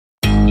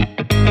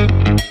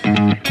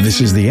This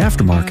is the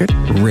Aftermarket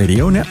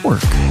Radio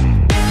Network.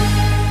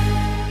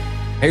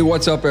 Hey,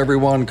 what's up,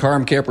 everyone?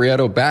 Carm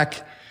Capriato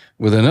back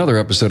with another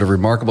episode of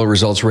Remarkable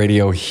Results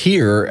Radio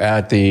here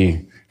at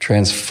the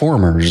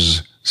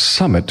Transformers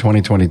Summit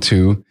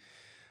 2022.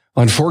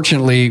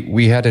 Unfortunately,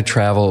 we had to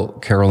travel,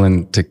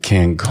 Carolyn, to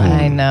Cancun.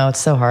 I know, it's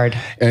so hard.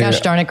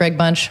 Gosh darn it, Greg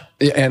Bunch.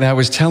 And I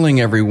was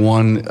telling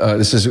everyone,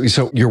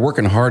 so you're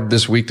working hard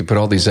this week to put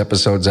all these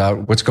episodes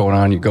out. What's going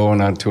on? You going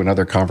on to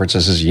another conference? I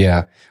says,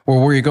 yeah. Well,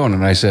 where are you going?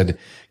 And I said,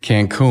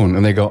 Cancun.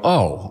 And they go,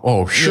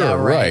 oh, sure, yeah,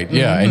 right.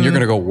 Yeah. Mm-hmm. And you're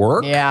going to go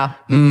work? Yeah.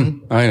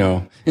 I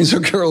know. And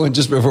so Carolyn,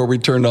 just before we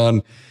turned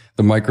on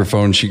the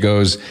microphone, she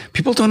goes,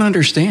 people don't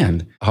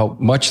understand how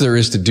much there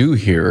is to do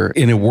here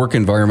in a work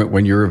environment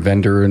when you're a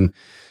vendor and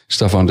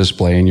stuff on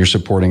display and you're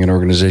supporting an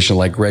organization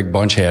like Greg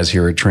Bunch has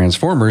here at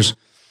Transformers.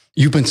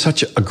 You've been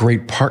such a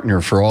great partner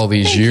for all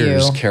these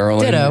years,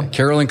 Carolyn. Ditto.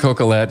 Carolyn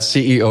Cocolette,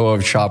 CEO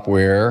of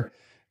Shopware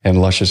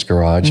and Luscious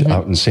Garage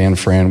out in San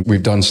Fran.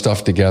 We've done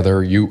stuff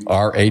together. You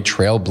are a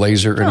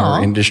trailblazer in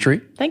our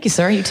industry. Thank you,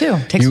 sir. You too.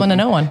 Takes one to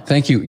know one.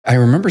 Thank you. I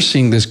remember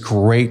seeing this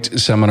great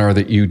seminar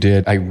that you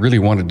did. I really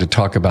wanted to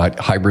talk about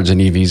hybrids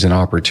and EVs and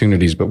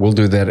opportunities, but we'll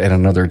do that at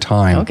another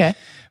time. Okay.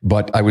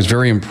 But I was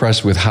very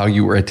impressed with how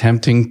you were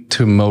attempting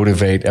to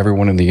motivate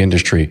everyone in the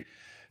industry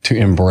to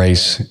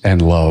embrace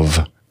and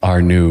love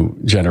our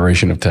new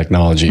generation of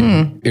technology.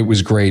 It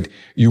was great.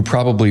 You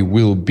probably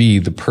will be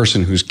the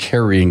person who's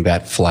carrying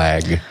that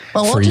flag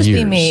Well, it for won't just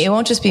years. be me. It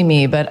won't just be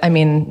me. But I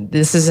mean,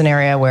 this is an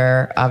area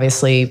where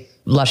obviously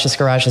Luscious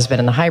Garage has been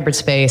in the hybrid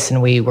space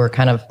and we were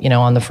kind of,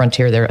 on the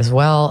frontier there as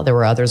well. There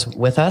were others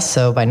with us.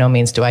 So by no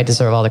means do I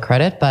deserve all the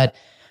credit. But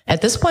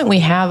at this point, we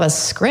have a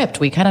script.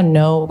 We kind of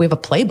know, we have a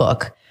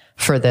playbook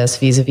for this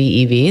vis-a-vis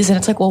EVs. And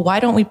it's like, well, why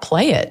don't we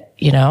play it?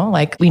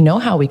 Like we know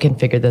how we can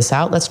figure this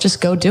out. Let's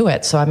just go do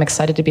it. So I'm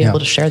excited to be able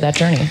to share that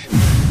journey.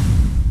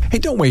 Hey,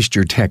 don't waste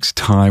your tech's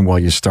time while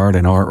you start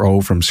an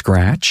RO from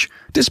scratch.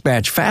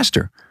 Dispatch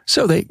faster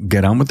so they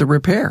get on with the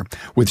repair.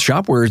 With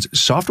Shopware's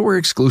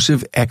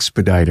software-exclusive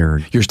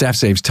Expediter, your staff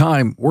saves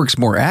time, works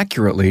more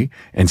accurately,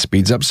 and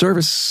speeds up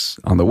service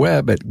on the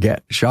web at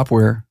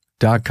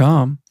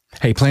getshopware.com.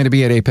 Hey, plan to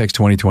be at Apex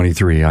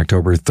 2023,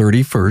 October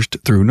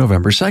 31st through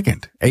November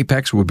 2nd.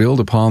 Apex will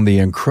build upon the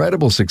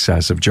incredible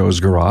success of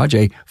Joe's Garage,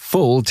 a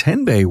full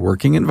 10-bay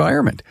working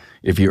environment.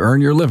 If you earn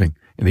your living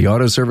in the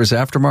auto service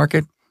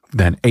aftermarket,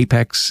 then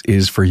Apex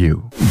is for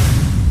you.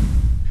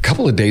 A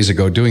couple of days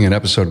ago, doing an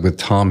episode with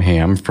Tom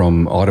Ham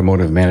from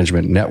Automotive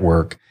Management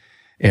Network,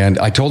 and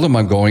I told him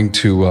I'm going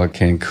to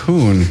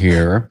Cancun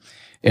here.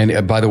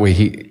 And by the way,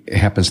 he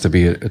happens to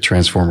be a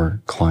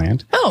Transformer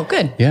client. Oh,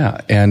 good.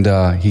 Yeah. And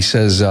he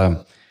says,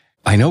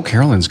 I know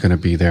Carolyn's going to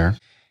be there.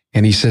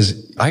 And he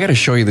says, I got to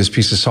show you this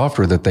piece of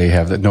software that they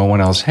have that no one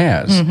else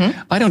has.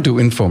 I don't do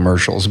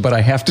infomercials, but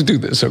I have to do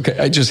this. Okay.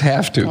 I just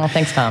have to. Oh,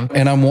 thanks, Tom.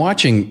 And I'm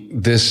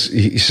watching this.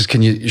 He says,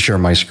 can you share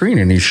my screen?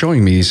 And he's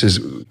showing me, he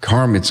says,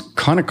 Carm, it's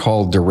kind of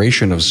called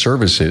duration of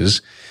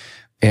services.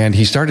 And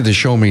he started to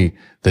show me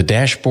the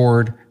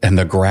dashboard and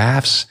the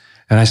graphs.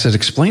 And I said,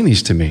 explain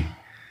these to me.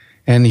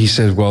 And he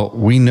said, well,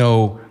 we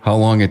know how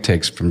long it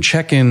takes from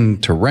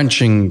check-in to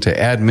wrenching to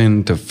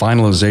admin to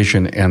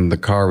finalization and the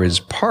car is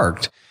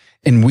parked.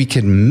 And we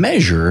can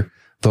measure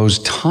those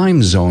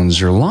time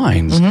zones or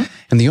lines.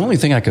 And the only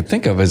thing I could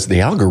think of is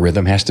the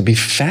algorithm has to be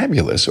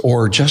fabulous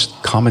or just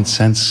common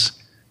sense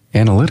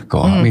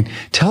analytical. I mean,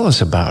 tell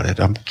us about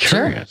it. I'm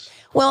curious. Sure.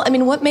 Well, I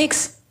mean, what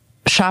makes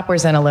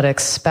Shopware's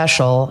analytics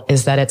special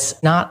is that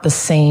it's not the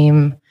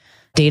same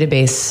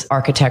database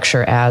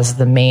architecture as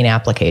the main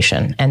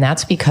application. And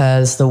that's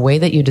because the way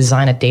that you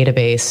design a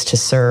database to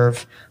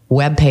serve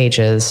web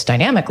pages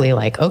dynamically,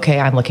 like, okay,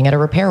 I'm looking at a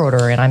repair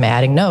order and I'm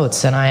adding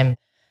notes and I'm,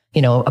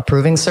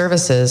 approving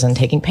services and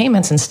taking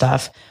payments and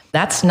stuff.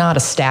 That's not a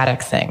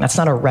static thing. That's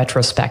not a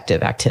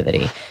retrospective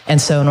activity. And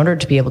so in order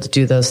to be able to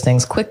do those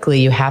things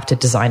quickly, you have to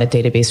design a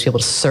database to be able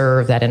to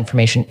serve that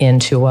information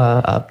into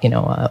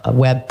a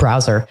web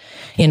browser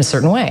in a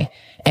certain way.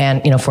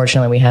 And,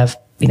 fortunately we have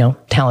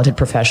talented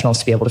professionals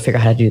to be able to figure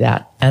out how to do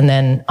that. And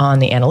then on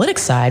the analytics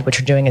side, what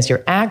you're doing is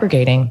you're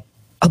aggregating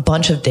a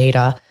bunch of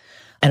data.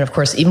 And of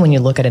course, even when you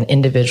look at an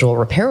individual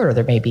repair order,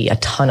 there may be a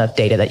ton of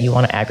data that you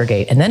want to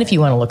aggregate. And then if you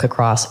want to look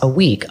across a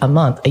week, a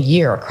month, a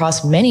year,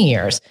 across many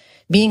years,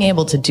 being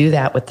able to do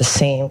that with the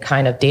same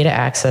kind of data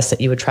access that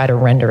you would try to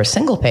render a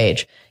single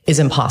page is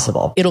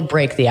impossible. It'll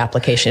break the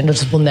application. It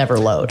just will never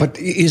load. But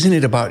isn't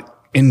it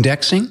about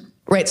indexing?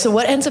 Right. So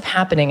what ends up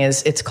happening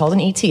is it's called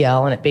an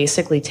ETL, and it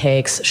basically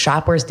takes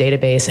Shopware's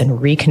database and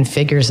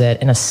reconfigures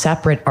it in a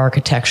separate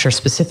architecture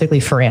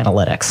specifically for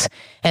analytics.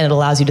 And it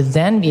allows you to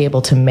then be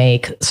able to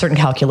make certain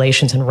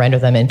calculations and render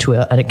them into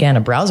a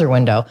browser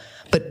window,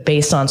 but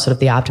based on sort of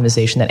the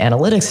optimization that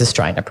analytics is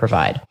trying to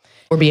provide.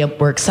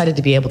 We're excited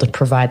to be able to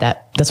provide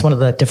that. That's one of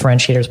the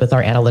differentiators with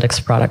our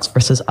analytics products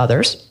versus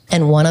others.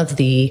 And one of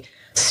the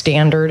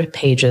standard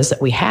pages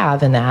that we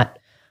have in that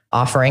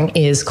offering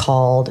is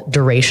called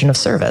duration of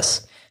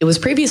service. It was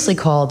previously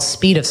called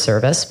speed of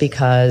service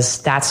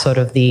because that's sort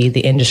of the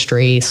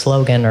industry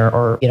slogan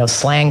or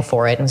slang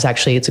for it. And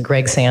it's a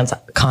Greg Sands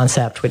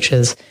concept, which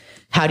is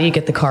how do you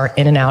get the car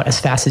in and out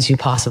as fast as you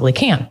possibly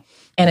can?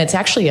 And it's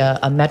actually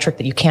a metric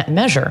that you can't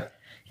measure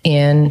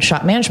in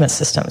shop management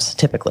systems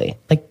typically.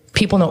 Like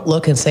people don't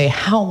look and say,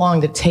 how long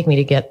did it take me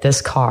to get this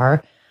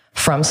car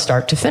from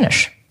start to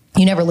finish?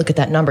 You never look at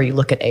that number. You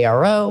look at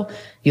ARO,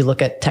 you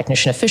look at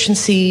technician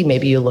efficiency,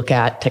 maybe you look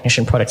at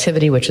technician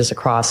productivity, which is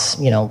across,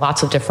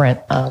 lots of different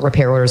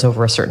repair orders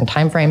over a certain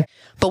time frame.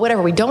 But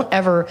whatever, we don't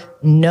ever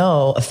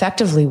know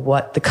effectively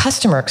what the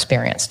customer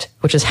experienced,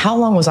 which is how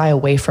long was I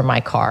away from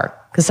my car?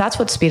 Because that's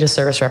what speed of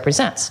service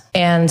represents.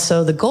 And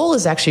so the goal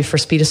is actually for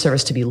speed of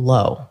service to be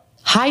low.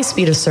 High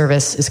speed of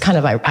service is kind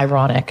of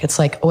ironic. It's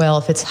like, well,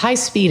 if it's high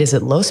speed, is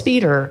it low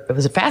speed or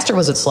was it fast or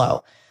was it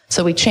slow?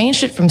 So we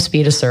changed it from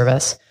speed of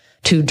service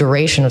to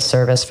duration of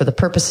service for the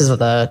purposes of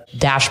the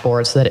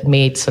dashboard so that it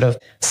made sort of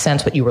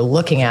sense what you were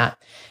looking at.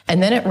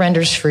 And then it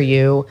renders for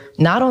you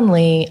not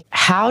only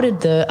how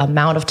did the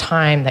amount of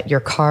time that the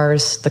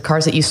cars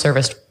that you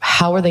serviced,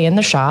 how were they in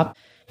the shop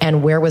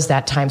and where was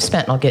that time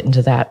spent? And I'll get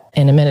into that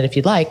in a minute if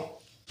you'd like.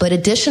 But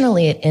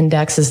additionally, it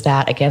indexes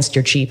that against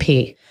your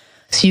GP.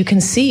 So you can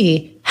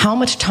see how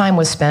much time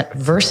was spent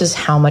versus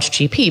how much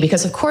GP.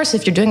 Because of course,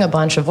 if you're doing a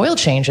bunch of oil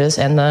changes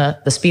and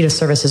the speed of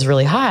service is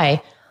really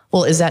high,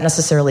 well, is that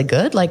necessarily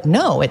good? Like,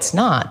 no, it's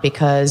not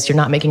because you're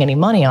not making any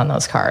money on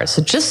those cars.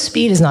 So just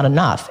speed is not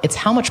enough. It's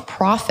how much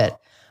profit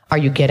are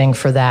you getting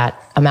for that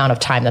amount of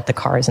time that the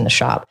car is in the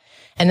shop?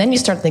 And then you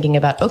start thinking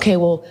about, okay,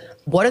 well,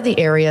 what are the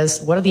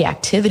areas, what are the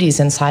activities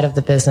inside of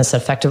the business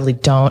that effectively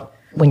don't,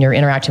 when you're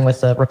interacting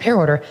with the repair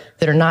order,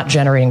 that are not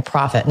generating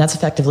profit? And that's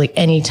effectively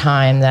any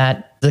time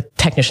that the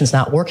technician's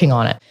not working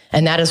on it.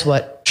 And that is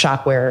what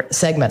Shopware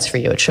segments for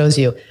you. It shows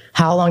you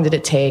how long did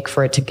it take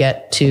for it to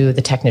get to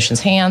the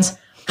technician's hands?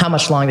 How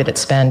much long did it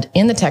spend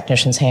in the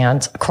technician's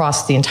hands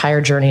across the entire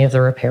journey of the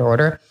repair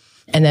order?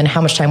 And then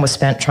how much time was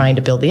spent trying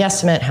to build the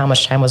estimate? How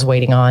much time was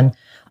waiting on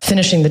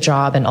finishing the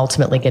job and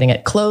ultimately getting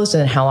it closed?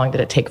 And then how long did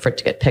it take for it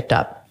to get picked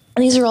up?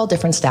 And these are all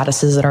different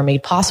statuses that are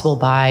made possible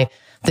by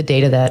the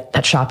data that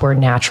Shopware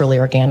naturally,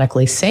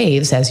 organically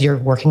saves as you're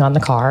working on the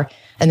car.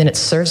 And then it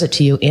serves it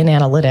to you in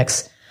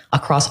analytics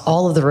across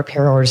all of the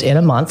repair orders in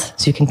a month.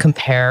 So you can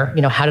compare,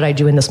 how did I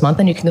do in this month?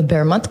 And you can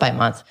compare month by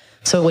month.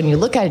 So when you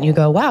look at it and you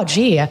go, wow,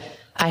 gee,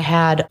 I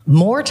had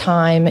more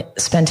time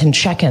spent in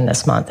check-in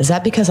this month. Is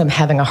that because I'm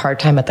having a hard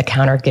time at the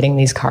counter getting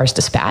these cars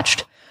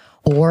dispatched?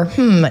 Or,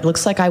 it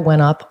looks like I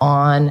went up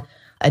on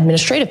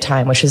administrative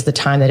time, which is the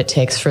time that it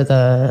takes for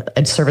the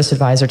service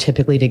advisor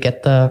typically to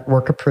get the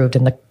work approved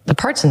and the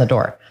parts in the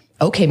door.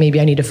 Okay, maybe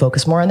I need to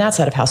focus more on that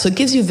side of house. So it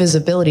gives you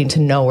visibility to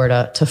know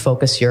where to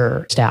focus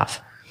your staff.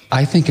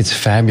 I think it's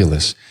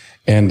fabulous.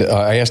 And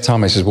I asked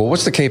Tom, I says, well,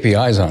 what's the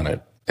KPIs on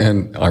it?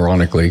 And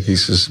ironically, he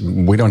says,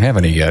 we don't have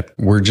any yet.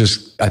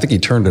 I think he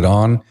turned it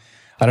on.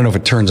 I don't know if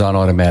it turns on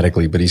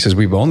automatically, but he says,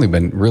 we've only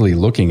been really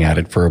looking at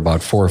it for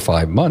about 4 or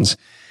 5 months.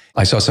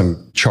 I saw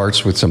some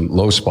charts with some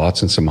low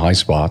spots and some high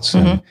spots.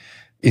 Mm-hmm. And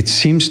it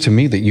seems to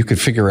me that you could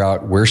figure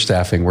out where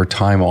staffing, where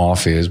time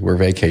off is, where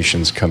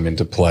vacations come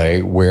into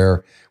play,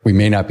 where we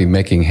may not be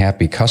making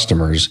happy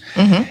customers.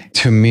 Mm-hmm.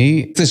 To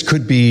me, this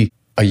could be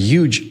a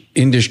huge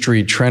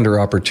industry trend or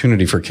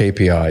opportunity for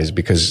KPIs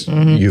because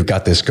you've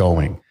got this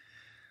going.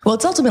 Well,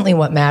 it's ultimately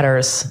what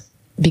matters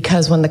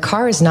because when the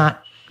car is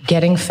not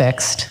getting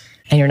fixed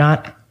and you're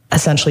not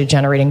essentially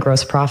generating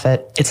gross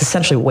profit, it's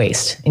essentially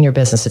waste in your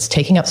business. It's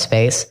taking up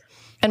space.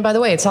 And by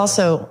the way, it's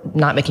also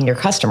not making your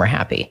customer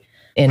happy.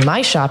 In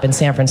my shop in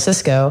San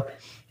Francisco,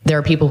 there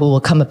are people who will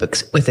come up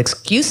with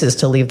excuses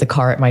to leave the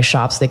car at my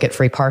shop so they get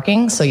free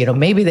parking. So,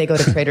 maybe they go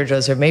to Trader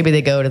Joe's or maybe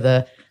they go to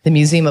the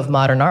Museum of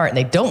Modern Art and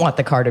they don't want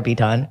the car to be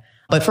done.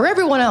 But for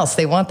everyone else,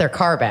 they want their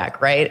car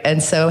back, right?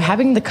 And so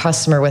having the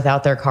customer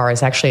without their car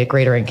is actually a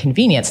greater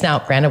inconvenience. Now,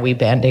 granted, we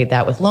band-aid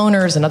that with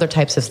loaners and other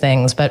types of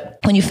things. But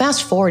when you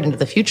fast forward into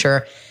the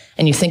future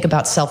and you think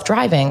about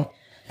self-driving,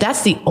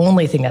 that's the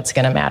only thing that's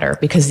going to matter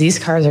because these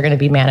cars are going to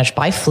be managed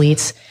by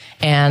fleets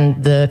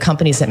and the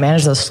companies that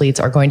manage those fleets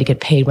are going to get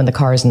paid when the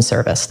car is in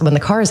service. When the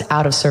car is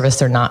out of service,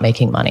 they're not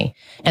making money.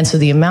 And so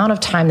the amount of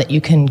time that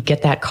you can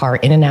get that car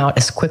in and out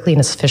as quickly and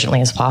as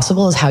efficiently as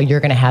possible is how you're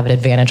going to have an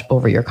advantage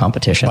over your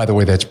competition. By the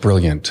way, that's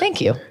brilliant.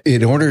 Thank you.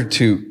 In order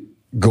to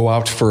go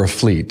out for a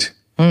fleet,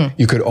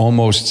 you could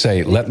almost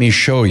say, let me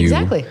show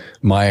you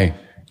my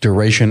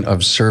duration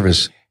of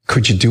service.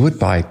 Could you do it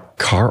by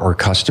car or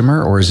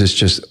customer, or is this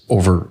just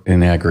over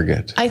in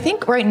aggregate? I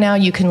think right now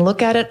you can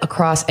look at it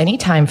across any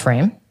time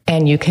frame.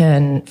 And you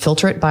can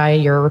filter it by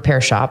your repair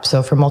shop.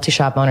 So for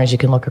multi-shop owners, you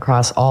can look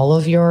across all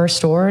of your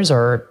stores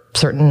or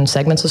certain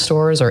segments of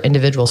stores or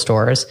individual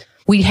stores.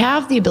 We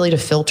have the ability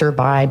to filter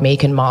by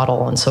make and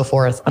model and so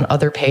forth on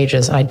other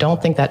pages. And I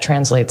don't think that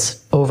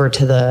translates over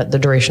to the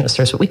duration of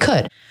service, but we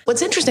could.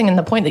 What's interesting in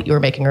the point that you were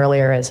making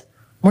earlier is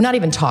we're not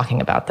even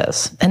talking about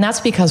this. And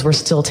that's because we're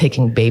still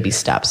taking baby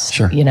steps,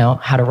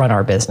 how to run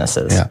our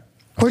businesses. Yeah.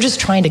 We're just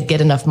trying to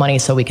get enough money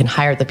so we can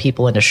hire the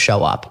people and to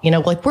show up.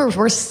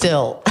 We're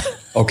still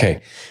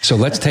Okay. So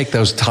let's take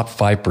those top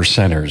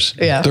 5%ers.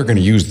 Yeah. They're going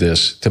to use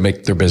this to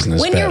make their business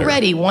when better. You're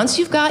ready, once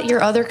you've got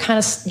your other kind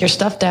of your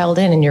stuff dialed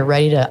in and you're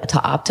ready to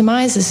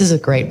optimize, this is a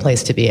great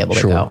place to be able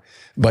to go.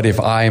 But if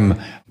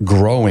I'm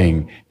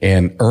growing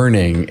and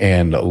earning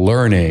and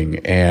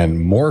learning and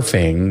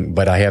morphing,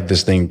 but I have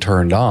this thing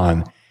turned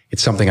on,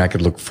 it's something I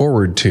could look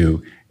forward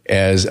to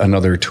as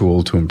another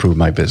tool to improve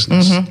my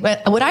business. Mm-hmm.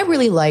 But what I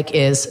really like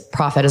is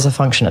profit as a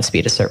function of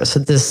speed of service. So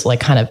this like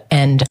kind of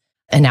end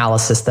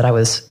analysis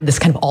this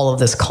kind of all of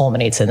this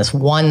culminates in this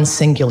one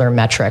singular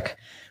metric,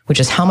 which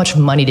is how much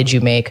money did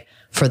you make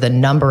for the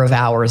number of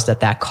hours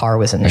that car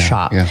was in the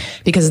shop. Yeah.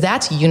 Because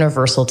that's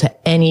universal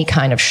to any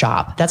kind of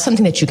shop. That's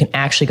something that you can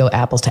actually go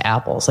apples to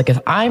apples. Like if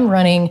I'm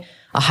running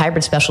a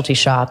hybrid specialty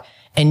shop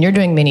and you're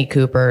doing Mini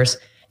Coopers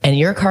and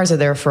your cars are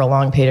there for a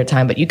long period of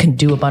time, but you can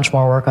do a bunch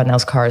more work on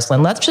those cars,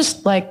 then let's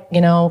just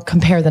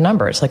compare the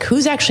numbers. Like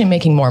who's actually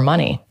making more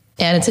money?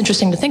 And it's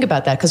interesting to think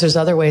about that because there's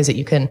other ways that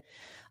you can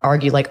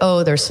argue like,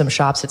 oh, there's some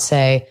shops that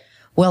say,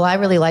 well, I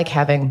really like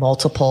having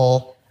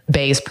multiple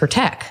bays per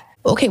tech.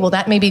 Okay, well,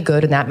 that may be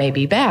good and that may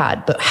be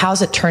bad, but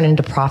how's it turn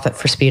into profit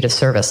for speed of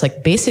service?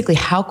 Like basically,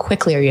 how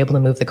quickly are you able to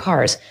move the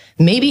cars?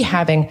 Maybe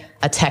having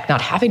a tech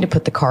not having to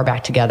put the car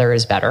back together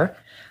is better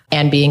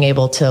and being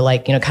able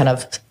to kind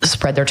of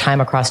spread their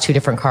time across two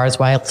different cars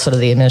while sort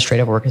of the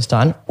administrative work is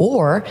done.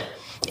 Or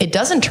it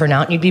doesn't turn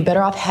out and you'd be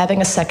better off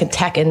having a second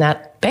tech in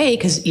that bay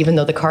because even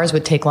though the cars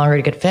would take longer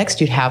to get fixed,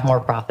 you'd have more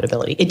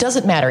profitability. It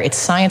doesn't matter. It's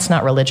science,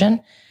 not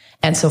religion.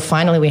 And so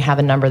finally we have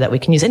a number that we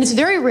can use. And it's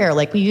very rare.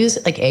 Like we use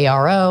like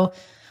ARO,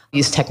 we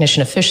use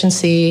technician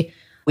efficiency,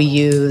 we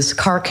use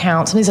car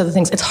count, some of these other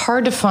things. It's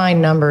hard to find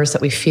numbers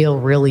that we feel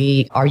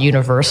really are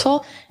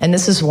universal. And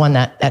this is one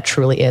that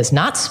truly is.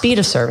 Not speed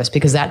of service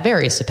because that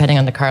varies depending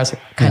on the kind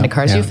of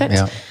cars you fix.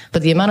 Yeah.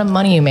 But the amount of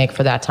money you make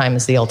for that time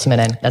is the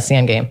ultimate end. That's the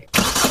end game.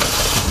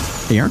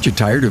 Hey, aren't you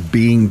tired of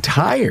being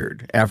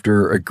tired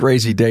after a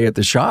crazy day at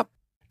the shop?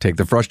 Take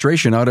the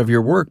frustration out of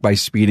your work by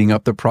speeding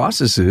up the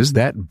processes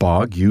that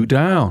bog you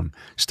down.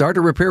 Start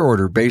a repair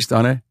order based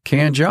on a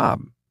canned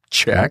job.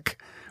 Check.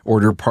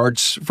 Order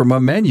parts from a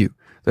menu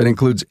that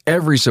includes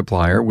every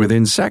supplier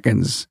within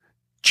seconds.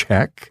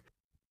 Check.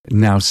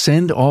 Now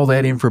send all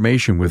that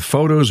information with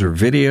photos or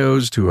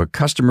videos to a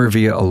customer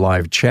via a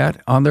live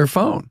chat on their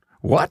phone.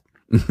 What?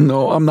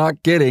 No, I'm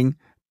not kidding.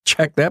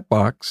 Check that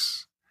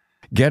box.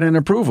 Get an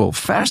approval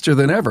faster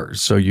than ever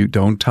so you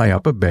don't tie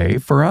up a bay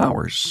for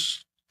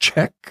hours.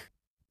 Check.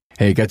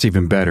 Hey, it gets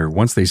even better.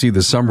 Once they see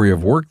the summary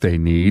of work they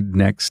need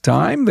next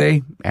time,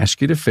 they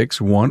ask you to fix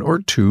 1 or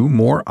 2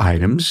 more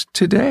items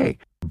today.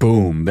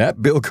 Boom,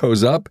 that bill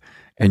goes up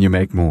and you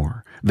make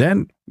more.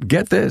 Then,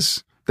 get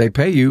this, they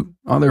pay you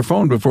on their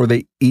phone before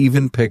they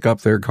even pick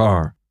up their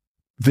car.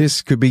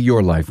 This could be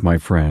your life, my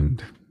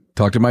friend.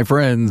 Talk to my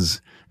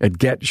friends at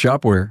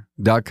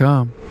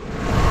GetShopware.com.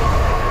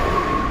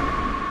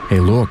 Hey,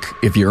 look,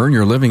 if you earn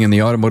your living in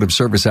the automotive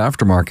service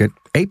aftermarket,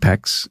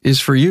 Apex is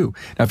for you.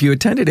 Now, if you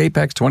attended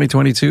Apex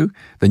 2022,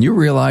 then you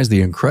realize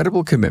the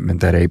incredible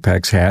commitment that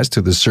Apex has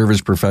to the service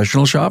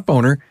professional, shop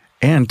owner,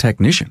 and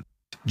technician.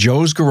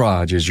 Joe's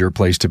Garage is your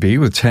place to be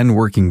with 10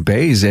 working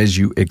bays as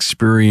you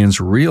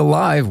experience real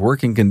live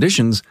working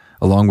conditions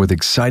along with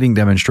exciting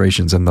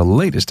demonstrations and the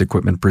latest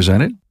equipment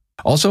presented.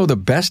 Also, the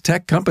best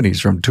tech companies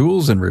from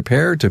tools and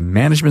repair to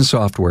management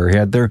software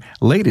had their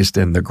latest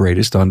and the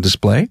greatest on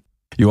display.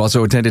 You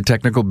also attended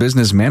technical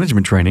business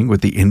management training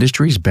with the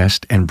industry's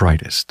best and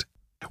brightest.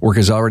 Work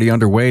is already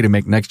underway to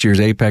make next year's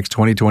Apex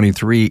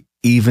 2023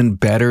 even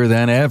better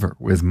than ever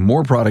with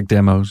more product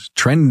demos,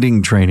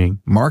 trending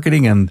training,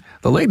 marketing, and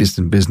the latest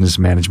in business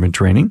management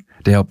training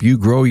to help you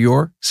grow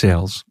your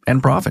sales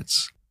and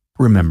profits.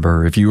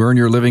 Remember, if you earn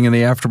your living in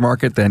the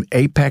aftermarket, then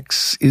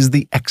Apex is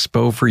the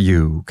expo for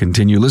you.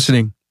 Continue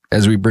listening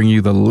as we bring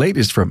you the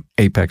latest from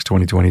Apex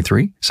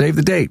 2023. Save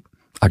the date,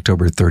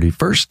 October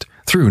 31st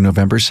through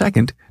November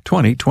 2nd,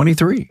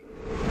 2023.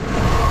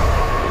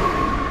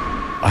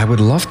 I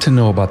would love to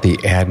know about the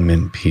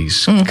admin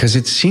piece because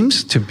it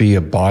seems to be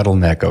a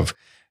bottleneck of,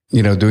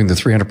 doing the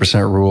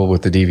 300% rule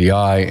with the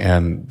DVI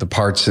and the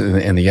parts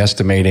and the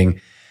estimating.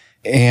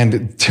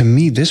 And to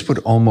me, this would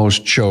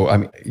almost show,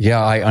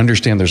 I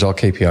understand there's all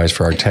KPIs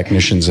for our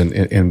technicians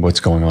and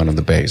what's going on in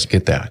the bays.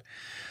 Get that.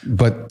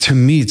 But to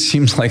me, it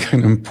seems like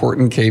an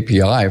important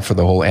KPI for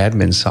the whole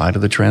admin side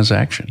of the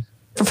transaction.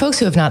 For folks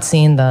who have not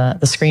seen the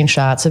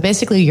screenshot, so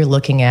basically you're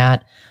looking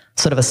at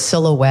sort of a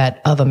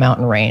silhouette of a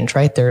mountain range,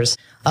 right? There's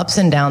ups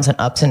and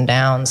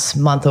downs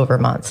month over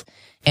month.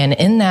 And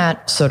in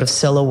that sort of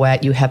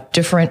silhouette, you have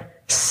different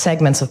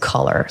segments of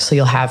color. So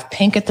you'll have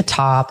pink at the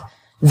top,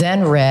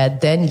 then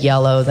red, then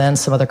yellow, then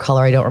some other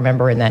color I don't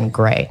remember, and then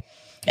gray.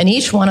 And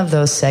each one of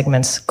those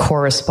segments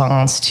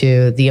corresponds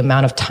to the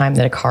amount of time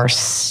that a car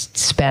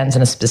spends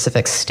in a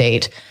specific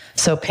state.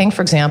 So pink,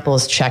 for example,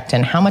 is checked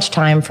in how much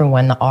time from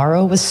when the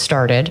RO was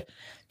started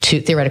to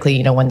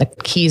theoretically, when the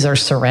keys are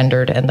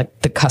surrendered and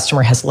the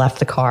customer has left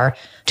the car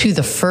to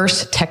the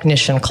first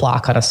technician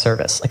clock on a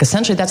service. Like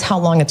essentially that's how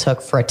long it took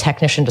for a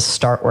technician to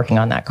start working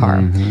on that car.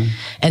 Mm-hmm.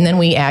 And then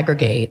we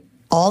aggregate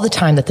all the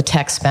time that the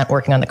tech spent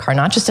working on the car,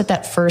 not just at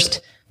that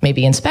first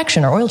maybe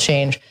inspection or oil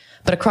change,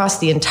 but across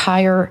the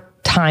entire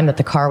time that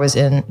the car was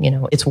in,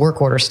 its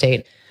work order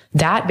state.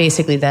 That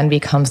basically then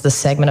becomes the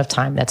segment of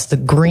time that's the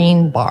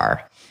green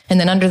bar. And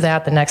then under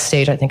that, the next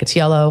stage, I think it's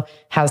yellow,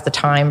 has the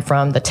time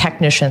from the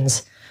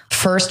technician's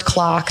first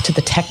clock to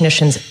the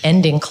technician's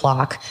ending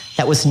clock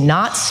that was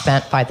not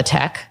spent by the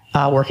tech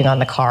working on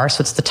the car.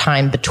 So it's the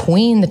time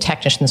between the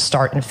technician's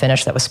start and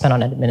finish that was spent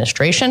on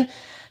administration.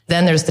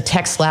 Then there's the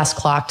tech's last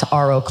clock to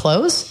RO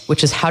close,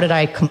 which is how did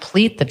I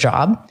complete the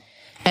job?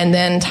 And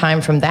then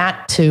time from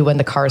that to when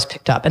the car is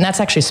picked up. And that's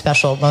actually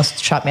special.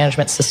 Most shop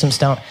management systems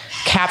don't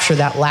capture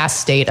that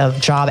last state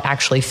of job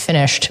actually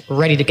finished,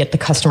 ready to get the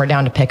customer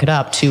down to pick it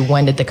up, to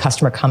when did the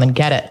customer come and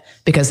get it?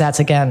 Because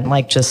that's, again,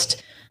 like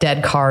just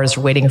dead cars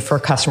waiting for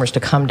customers to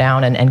come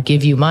down and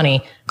give you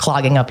money,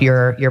 clogging up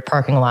your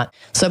parking lot.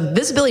 So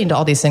visibility into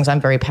all these things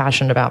I'm very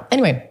passionate about.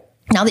 Anyway,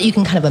 now that you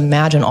can kind of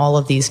imagine all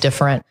of these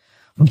different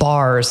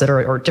bars that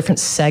are, or different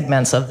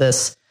segments of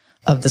this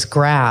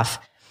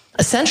graph,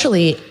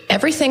 essentially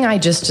everything I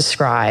just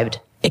described,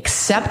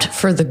 except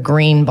for the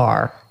green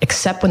bar,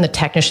 except when the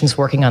technician's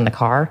working on the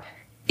car,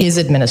 is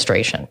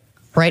administration,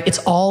 right? It's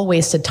all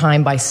wasted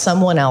time by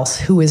someone else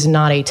who is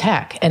not a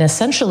tech. And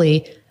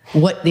essentially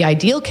what the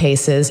ideal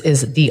case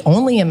is the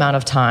only amount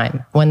of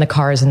time when the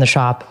car is in the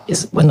shop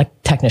is when the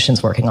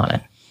technician's working on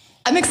it.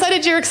 I'm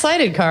excited you're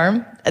excited,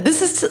 Carm.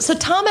 So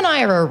Tom and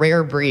I are a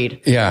rare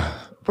breed. Yeah.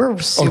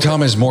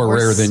 Tom is more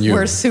rare than you.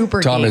 We're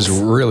super Tom geeks.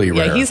 is really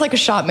rare. Yeah, he's like a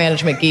shop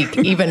management geek.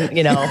 Even,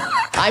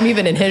 I'm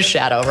even in his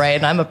shadow, right?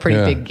 And I'm a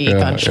pretty big geek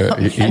on shop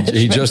management.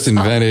 He just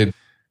invented...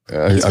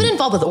 he's been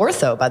involved with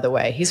Ortho, by the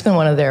way. He's been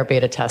one of their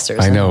beta testers.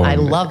 I know. I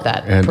love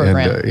that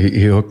program. And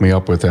he hooked me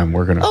up with them.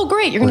 Oh,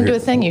 great. You're going to do a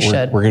thing. You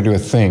should. We're going to do a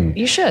thing.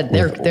 You should.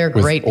 They're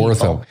great people.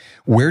 Ortho.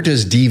 Where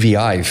does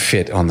DVI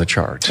fit on the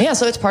chart? Yeah,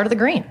 so it's part of the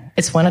green.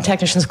 It's when a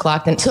technician's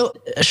clocked in. So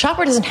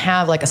Shopware doesn't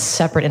have like a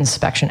separate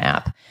inspection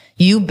app.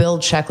 You build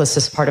checklists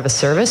as part of a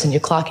service and you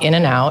clock in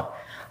and out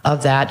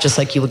of that, just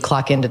like you would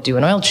clock in to do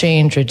an oil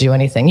change or do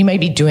anything. You may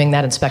be doing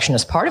that inspection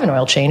as part of an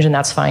oil change, and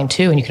that's fine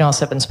too. And you can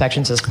also have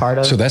inspections as part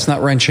of... So that's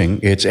not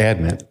wrenching, it's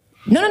admin.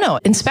 No.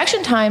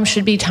 Inspection time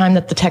should be time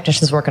that the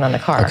technician's working on the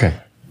car. Okay,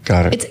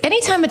 got it. It's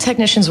anytime a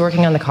technician's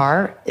working on the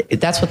car,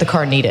 that's what the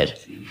car needed,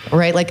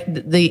 right?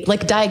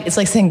 It's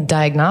like saying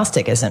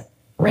diagnostic isn't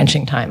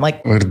wrenching time.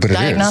 But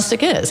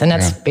diagnostic is, and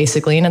that's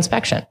basically an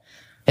inspection.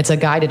 It's a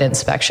guided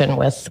inspection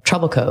with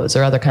trouble codes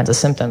or other kinds of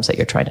symptoms that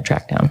you're trying to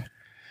track down.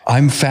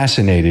 I'm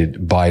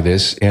fascinated by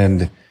this.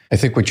 And I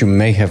think what you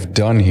may have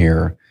done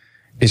here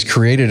is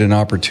created an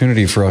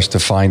opportunity for us to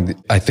find,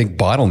 I think,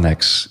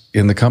 bottlenecks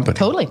in the company.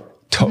 Totally.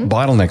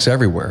 Bottlenecks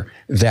everywhere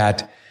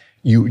that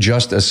you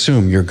just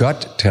assume your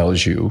gut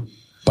tells you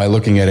by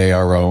looking at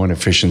ARO and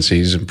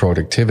efficiencies and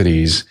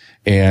productivities,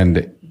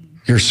 and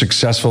you're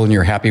successful and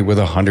you're happy with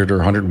 100 or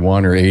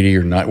 101 or 80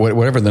 or not,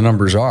 whatever the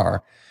numbers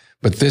are.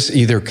 But this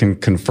either can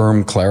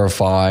confirm,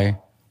 clarify,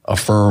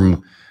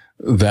 affirm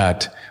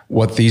that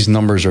what these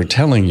numbers are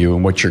telling you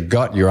and what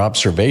your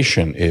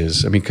observation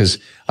is. I mean, because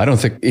I don't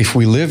think if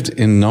we lived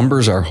in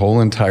numbers our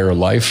whole entire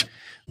life,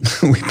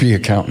 we'd be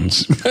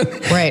accountants.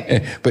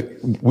 Right. But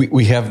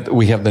we have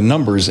the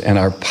numbers and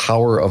our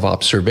power of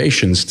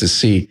observations to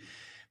see.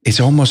 It's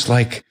almost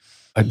like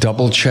a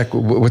double check.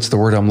 What's the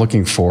word I'm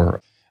looking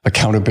for?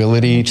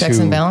 Accountability. Checks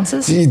and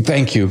balances.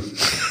 Thank you.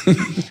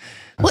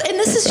 Well, and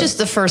this is just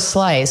the first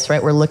slice,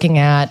 right? We're looking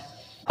at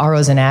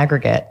ROs in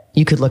aggregate.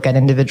 You could look at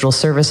individual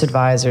service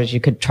advisors.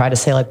 You could try to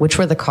say, which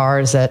were the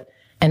cars that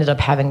ended up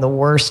having the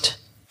worst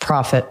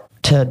profit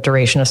to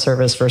duration of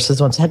service versus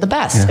the ones that had the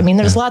best. Yeah, I mean,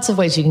 there's lots of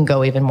ways you can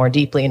go even more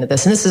deeply into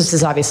this. And this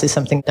is obviously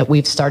something that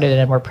we've started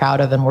and we're proud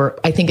of. And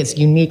I think it's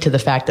unique to the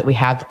fact that we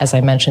have, as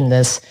I mentioned,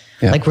 this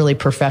really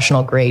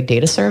professional grade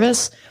data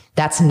service.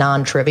 That's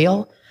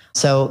non-trivial.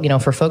 So,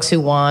 for folks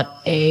who want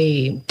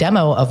a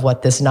demo of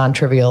what this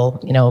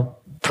non-trivial,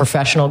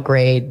 professional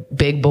grade,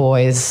 big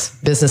boys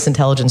business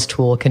intelligence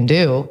tool can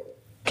do,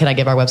 can I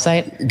give our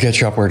website?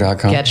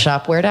 GetShopware.com.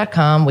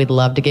 GetShopware.com. We'd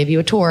love to give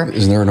you a tour.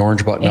 Isn't there an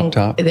orange button up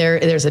top?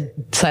 There's a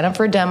sign up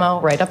for a demo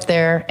right up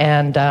there.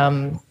 And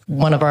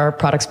one of our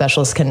product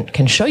specialists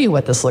can show you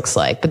what this looks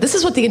like. But this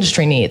is what the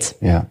industry needs.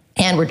 Yeah.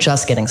 And we're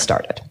just getting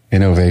started.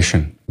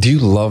 Innovation. Do you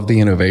love the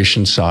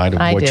innovation side of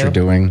what you're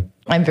doing?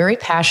 I'm very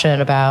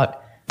passionate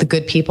about the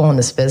good people in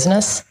this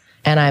business.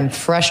 And I'm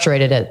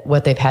frustrated at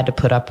what they've had to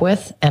put up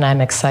with. And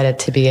I'm excited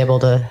to be able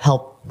to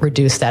help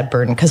reduce that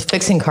burden because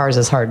fixing cars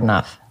is hard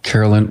enough.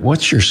 Carolyn,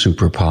 what's your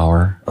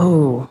superpower?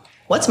 Oh,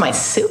 what's my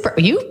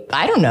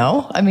I don't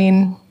know. I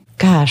mean,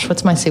 gosh,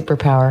 what's my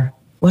superpower?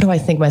 What do I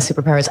think my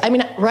superpower is? I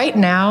mean, right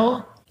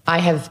now I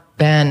have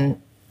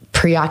been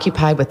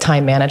preoccupied with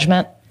time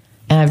management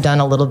and I've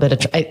done a little bit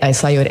of, I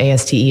saw you at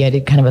ASTE. I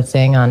did kind of a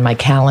thing on my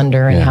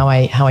calendar and how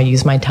I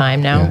use my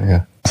time now.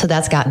 Yeah. So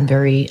that's gotten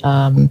very,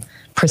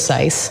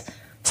 precise.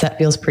 So that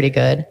feels pretty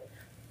good.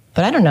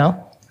 But I don't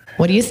know.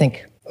 What do you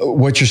think?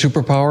 What's your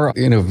superpower?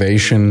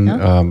 Innovation.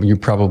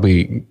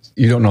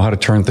 You don't know how to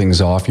turn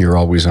things off. You're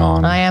always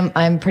on.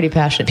 I'm pretty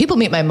passionate. People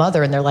meet my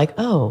mother and they're like,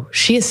 oh,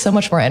 she is so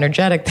much more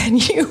energetic than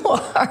you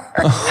are.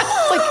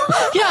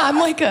 I'm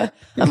like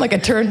a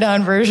turned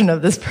down version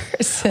of this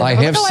person.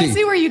 I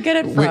see where you get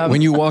it from.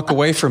 When you walk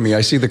away from me,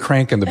 I see the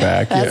crank in the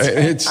back.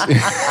 It's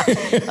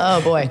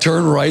oh boy.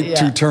 Turn right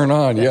to turn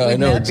on. Yeah, I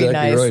know exactly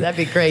nice? Right.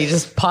 That'd be great. You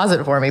just pause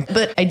it for me.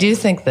 But I do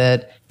think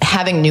that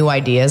having new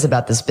ideas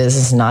about this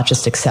business, not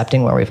just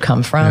accepting where we've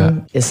come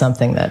from, is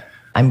something that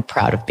I'm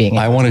proud of being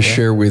able I want to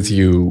share with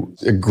you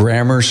a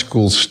grammar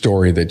school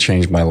story that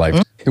changed my life.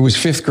 Mm-hmm. It was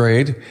 5th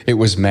grade. It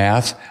was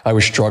math. I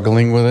was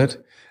struggling with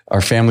it. Our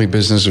family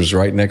business was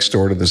right next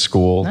door to the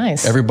school.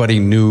 Nice. Everybody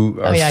knew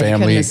our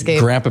family.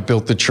 Grandpa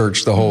built the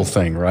church, the whole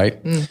thing,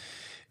 right? Mm.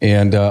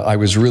 And I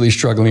was really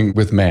struggling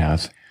with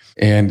math.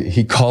 And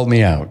he called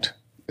me out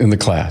in the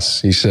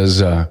class. He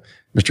says, Mr.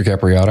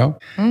 Capriato,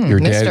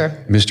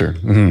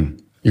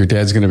 your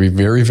dad's going to be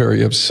very,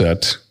 very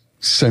upset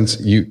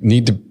since you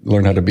need to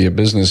learn how to be a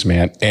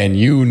businessman and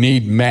you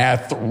need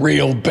math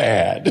real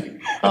bad.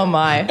 Oh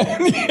my.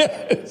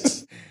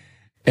 Yes.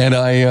 And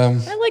I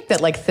like that,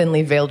 like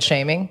thinly veiled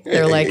shaming.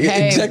 They're like,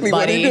 hey, exactly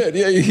buddy. What he did.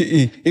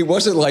 Yeah, he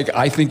wasn't like,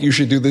 I think you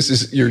should do this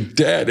as your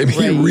dad. I mean,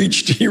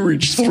 he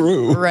reached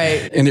through.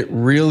 Right. And it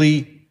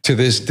really, to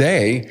this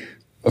day,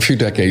 a few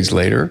decades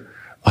later,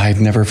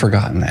 I've never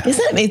forgotten that.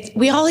 Isn't it?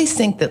 We always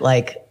think that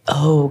like,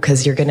 oh,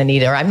 because you're going to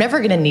need it, or I'm never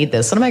going to need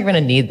this. When am I going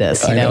to need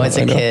this? You know, as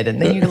a kid,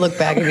 and then you look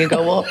back and you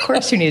go, well, of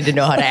course you needed to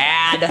know how to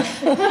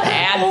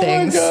add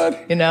things. My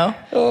God. You know.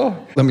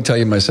 Oh, let me tell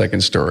you my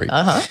second story.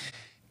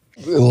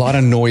 A lot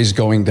of noise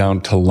going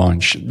down to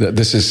lunch.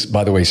 This is,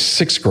 by the way,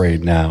 6th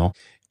grade now,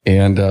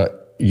 and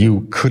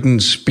you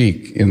couldn't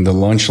speak in the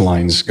lunch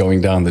lines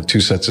going down the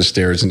 2 sets of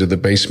stairs into the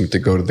basement to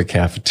go to the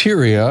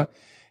cafeteria.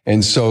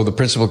 And so the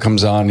principal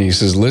comes on and he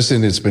says,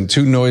 listen, it's been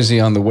too noisy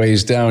on the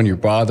ways down. You're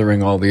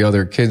bothering all the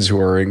other kids who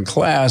are in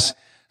class.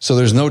 So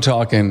there's no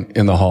talking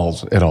in the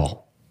halls at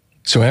all.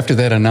 So after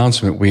that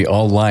announcement, we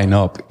all line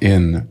up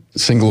in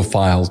single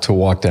file to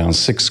walk down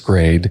 6th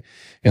grade.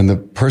 And the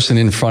person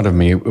in front of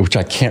me, which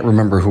I can't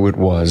remember who it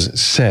was,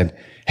 said,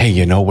 hey,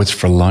 you know what's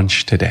for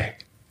lunch today?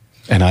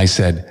 And I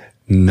said,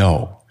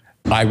 no.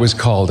 I was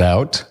called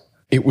out.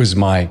 It was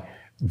my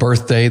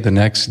birthday the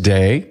next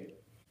day.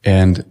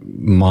 And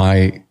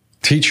my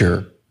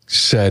teacher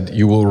said,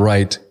 you will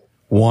write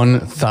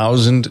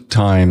 1,000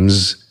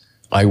 times,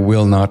 I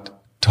will not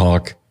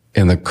talk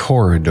in the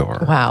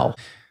corridor. Wow.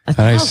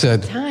 And I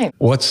said,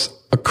 what's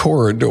a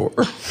corridor?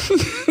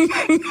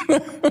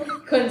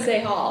 Couldn't say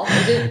hall.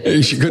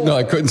 No,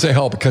 I couldn't say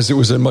hall because it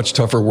was a much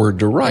tougher word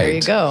to write. There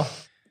you go.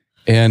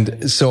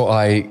 And so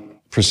I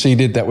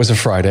proceeded, that was a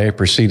Friday, I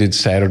proceeded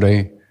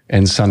Saturday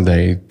and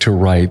Sunday to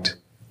write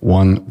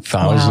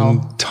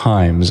 1,000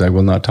 times I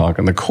will not talk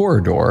in the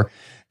corridor.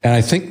 And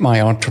I think my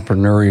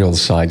entrepreneurial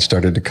side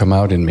started to come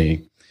out in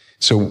me.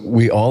 So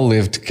we all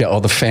lived,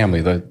 all the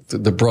family,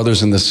 the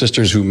brothers and the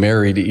sisters who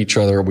married each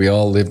other, we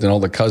all lived, and all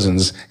the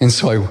cousins. And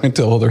so I went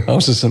to all their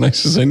houses and I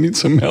says, I need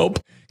some help.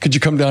 Could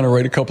you come down and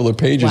write a couple of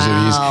pages of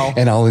these?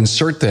 And I'll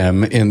insert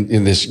them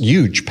in this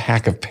huge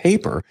pack of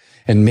paper.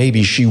 And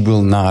maybe she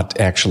will not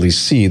actually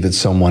see that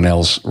someone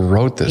else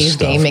wrote this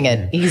stuff. He's gaming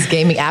it. He's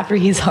gaming. After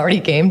he's already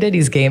gamed it,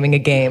 he's gaming a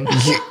game.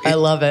 I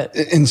love it.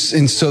 And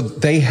so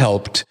they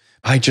helped.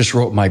 I just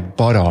wrote my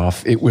butt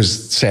off.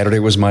 Saturday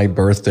was my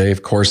birthday.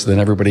 Of course, then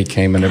everybody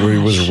came and everybody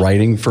was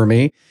writing for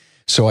me.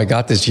 So I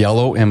got this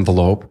yellow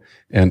envelope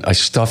and I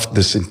stuffed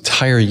this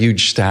entire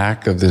huge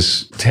stack of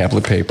this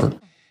tablet paper.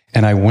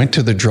 And I went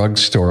to the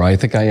drugstore. I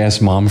think I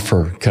asked Mom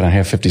can I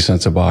have 50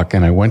 cents a buck?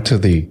 And I went to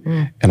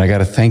and I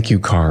got a thank you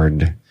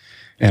card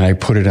and I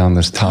put it on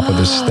the top of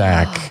the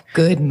stack.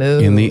 Good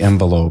move. In the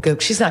envelope.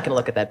 Good. She's not going to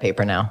look at that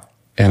paper now.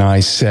 And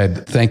I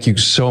said, thank you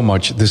so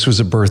much. This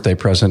was a birthday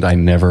present I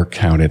never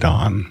counted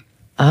on.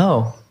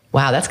 Oh,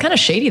 wow. That's kind of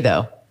shady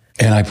though.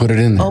 And I put it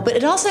in there. Oh, but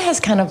it also has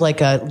kind of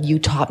like you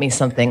taught me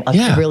something,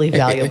 really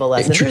valuable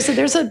lesson.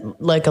 There's a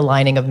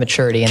lining of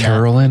maturity in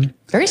Carolyn,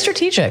 that. Very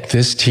strategic.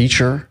 This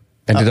teacher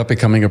ended up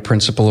becoming a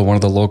principal of one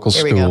of the local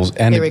schools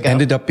and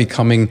ended up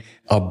becoming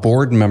a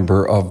board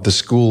member of the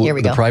school,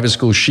 the private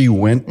school she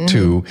went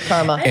to.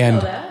 Karma.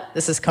 And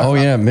this is karma. Oh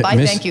yeah. Buy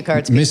thank you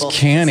cards, Miss people.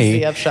 Canny. This is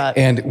the upshot.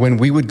 And when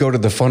we would go to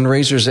the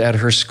fundraisers at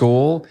her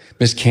school,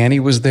 Miss Canny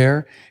was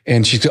there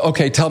and she said,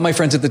 okay, tell my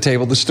friends at the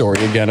table the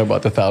story again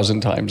about the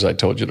 1,000 times I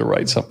told you to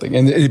write something.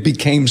 And it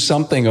became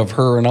something of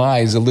her and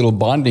I's, a little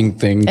bonding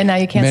thing. And now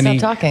you can't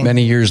stop talking.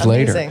 Many years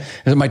Amazing. later.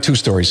 Those are my 2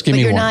 stories. Give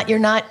me one. You're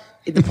not.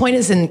 The point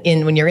is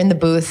in when you're in the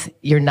booth,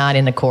 you're not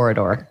in a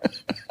corridor.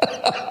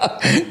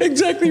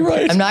 Exactly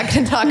right. I'm not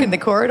going to talk in the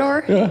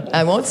corridor. Yeah.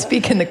 I won't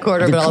speak in the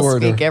corridor, I'll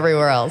speak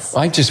everywhere else.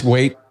 I just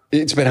wait.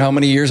 It's been how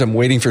many years? I'm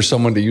waiting for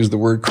someone to use the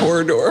word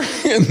corridor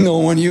and no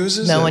one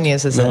uses it. No one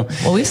uses it.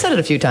 Well, we've said it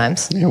a few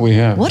times. Yeah, we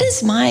have. What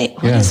is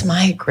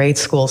my grade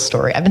school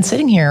story? I've been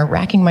sitting here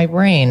racking my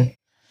brain.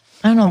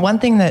 I don't know. One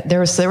thing that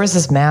there was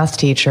this math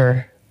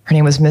teacher. Her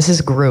name was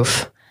Mrs.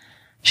 Groof.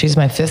 She's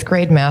my 5th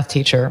grade math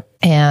teacher.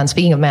 And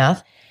speaking of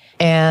math,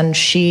 And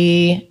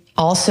she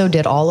also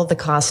did all of the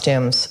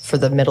costumes for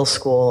the middle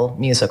school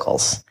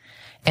musicals.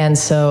 And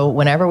so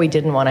whenever we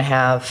didn't want to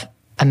have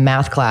a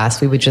math class,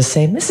 we would just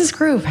say, Mrs.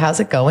 Groove, how's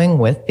it going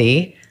with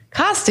the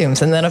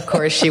costumes? And then, of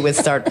course, she would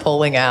start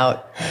pulling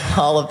out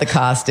all of the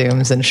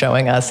costumes and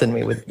showing us, and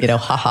we would, ha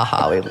ha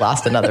ha, we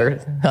lost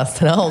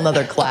a whole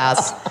nother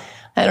class.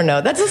 I don't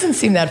know. That doesn't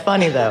seem that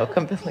funny, though.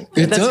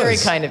 That's very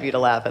kind of you to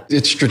laugh at.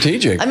 It's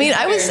strategic. I mean,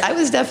 I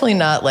was definitely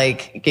not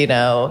like,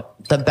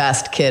 the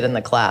best kid in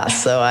the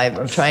class. So I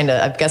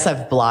guess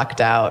I've blocked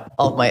out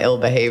all of my ill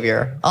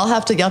behavior. You'll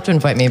have to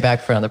invite me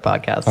back for another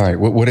podcast. All right.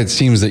 What it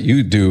seems that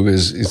you do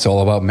is it's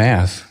all about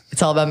math.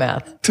 It's all about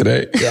math.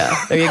 Today. Yeah,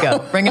 there you go.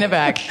 Bringing it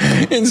back.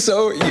 And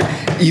so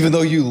even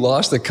though you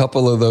lost a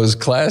couple of those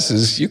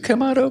classes, you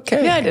come out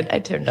okay. Yeah, I did. I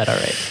turned out all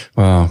right.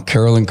 Wow.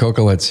 Carolyn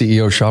Kokelett,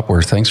 CEO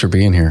Shopware. Thanks for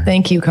being here.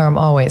 Thank you, Carm,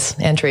 always.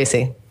 And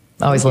Tracy.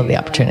 Always love the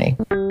opportunity.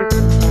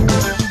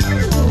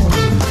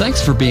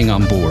 Thanks for being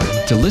on board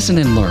to listen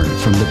and learn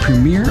from the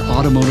premier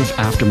automotive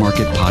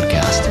aftermarket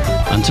podcast.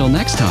 Until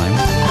next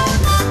time.